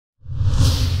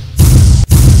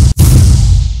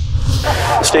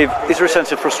Steve, is there a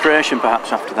sense of frustration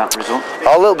perhaps after that result?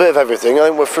 A little bit of everything. I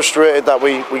think we're frustrated that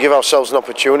we give ourselves an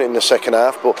opportunity in the second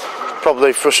half, but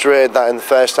probably frustrated that in the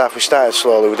first half we started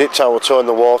slowly. We dipped our toe in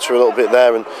the water a little bit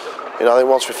there, and I think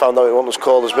once we found out it wasn't as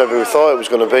cold as maybe we thought it was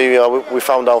going to be, we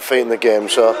found our feet in the game.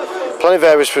 So plenty of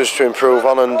areas for us to improve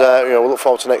on, and we look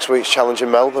forward to next week's challenge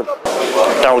in Melbourne.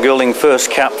 Darrell Goulding,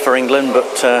 first cap for England, but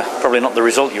probably not the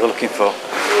result you were looking for.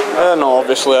 No,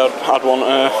 obviously I'd want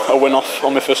a win off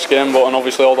on my first game, and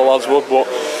obviously all the lads would, but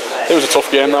it was a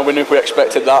tough game. We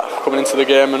expected that coming into the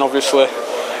game, and obviously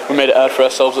we made it hard for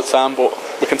ourselves at time, but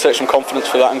we can take some confidence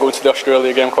for that and go into the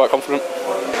Australia game quite confident.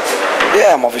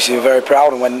 Yeah, I'm obviously very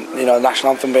proud, and when the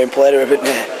national anthem being played, we're a bit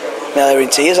nearly in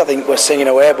tears. I think we're singing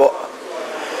away, but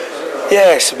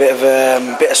yeah, it's a bit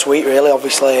of bittersweet really.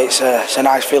 Obviously it's a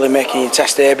nice feeling making your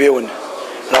Test debut, and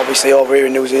obviously over here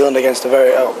in New Zealand against a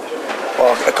very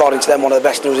well, according to them, one of the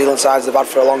best New Zealand sides they've had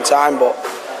for a long time. But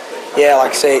yeah,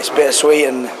 like I say, it's bittersweet,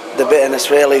 and the bitterness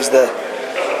really is the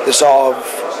sort of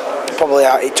probably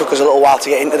it took us a little while to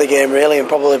get into the game really, and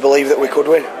probably believe that we could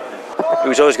win. It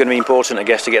was always going to be important, I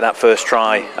guess, to get that first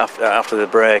try after the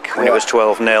break when it was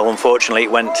 12-0. Unfortunately,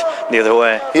 it went the other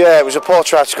way. Yeah, it was a poor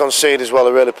try to concede as well,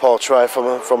 a really poor try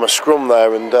from a scrum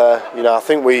there, and I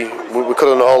think we could have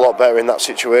done a whole lot better in that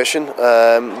situation.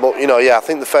 But I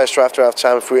think the first try after half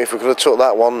time, if we could have took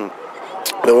that one,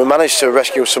 we managed to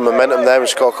rescue some momentum there and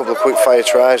score a couple of quick fire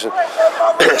tries, and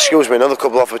another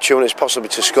couple of opportunities possibly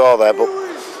to score there, but.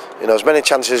 As many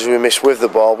chances as we missed with the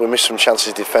ball, we missed some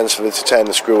chances defensively to turn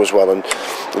the screw as well, and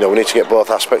we need to get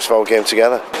both aspects of our game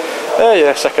together.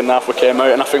 Yeah, second half we came out,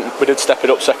 and I think we did step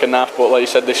it up second half, but like you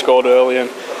said, they scored early and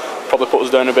probably put us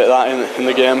down a bit of that in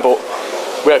the game, but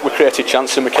we created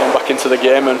chances and we came back into the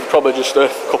game, and probably just a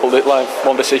couple of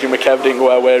one decision with Kev didn't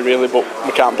go our way really, but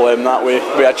we can't blame that.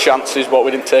 We had chances but we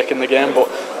didn't take in the game, but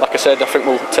like I said, I think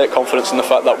we'll take confidence in the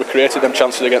fact that we created them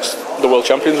chances against the world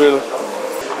champions really.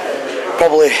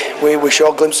 Probably we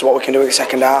showed a glimpse of what we can do in the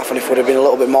second half, and if we'd have been a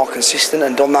little bit more consistent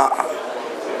and done that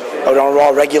on a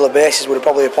more regular basis, we'd have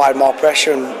probably applied more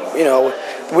pressure. And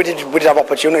we did have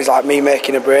opportunities, like me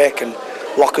making a break, and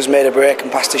Locker's made a break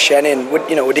and passed to Shenny, and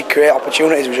we did create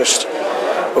opportunities. I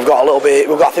think we've got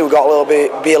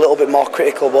to be a little bit more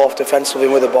critical both defensively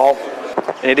and with the ball.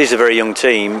 And it is a very young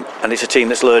team, and it's a team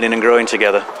that's learning and growing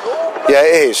together. Yeah,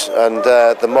 it is, and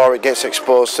the more it gets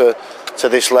exposed to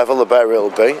this level, the better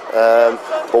it'll be.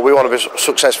 But we want to be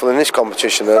successful in this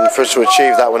competition, and for us to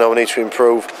achieve that, we know we need to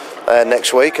improve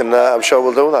next week, and I'm sure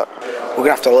we'll do that. We're going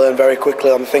to have to learn very quickly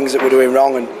on the things that we're doing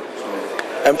wrong,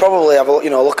 and probably have a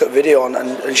look at video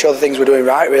and show the things we're doing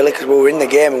right, really, because we were in the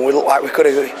game and we looked like we could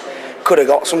have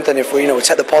got something if we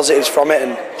take the positives from it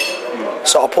and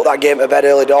sort of put that game to bed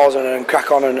early doors and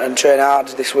crack on and train hard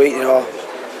this week.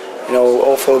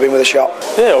 Hopefully we'll be with a shot.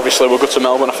 Yeah, obviously we'll go to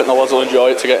Melbourne. I think the lads will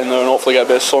enjoy it to get in there and hopefully get a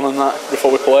bit of sun and that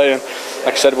before we play. And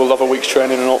like I said, we'll have a week's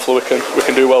training and hopefully we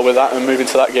can do well with that and move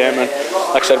into that game. And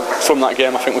like I said, from that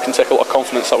game, I think we can take a lot of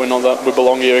confidence that we know that we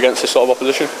belong here against this sort of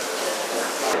opposition.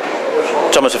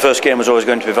 Thomas, the first game was always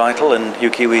going to be vital, and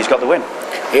you Kiwis got the win.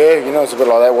 Yeah, it's a bit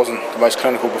like that. It wasn't the most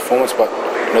clinical performance, but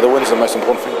the win's the most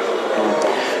important thing.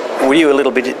 Were you a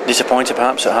little bit disappointed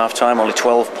perhaps at half time, only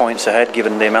 12 points ahead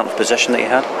given the amount of possession that you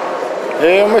had?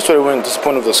 Yeah, most of it weren't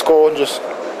disappointed with the score, just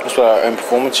with our own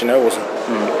performance,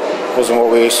 wasn't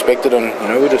what we expected, and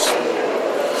we just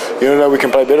know we can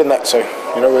play better than that, so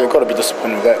we've got to be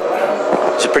disappointed with that.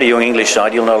 It's a pretty young English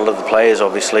side, you'll know a lot of the players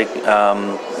obviously.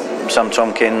 Sam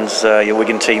Tompkins, your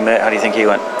Wigan teammate, how do you think he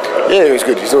went? Yeah, he was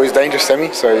good. He's always dangerous to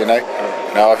me, so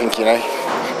I think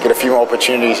get a few more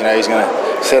opportunities, he's going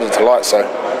to set it to light, so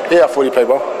yeah, I thought he played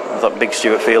well. I thought big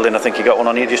Stuart Fielding, I think he got one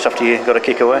on you just after you got a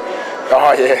kick away.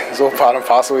 Oh yeah, it's all part and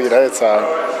parcel, it's it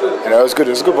was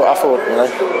good, but I thought, it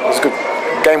was good.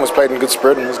 The game was played in good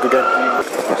spirit and it was a good game.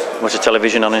 Was the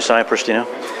television on in Cyprus, do you know?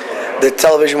 The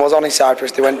television was on in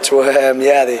Cyprus. They went to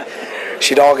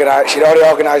she'd already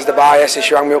organised the bar. Yes,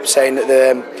 she rang me up saying that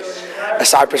a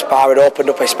Cyprus bar had opened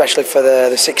up especially for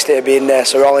the 60 to be in there,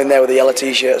 so we're all in there with the yellow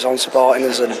t-shirts on supporting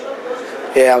us, and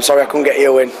yeah, I'm sorry I couldn't get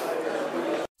you a win.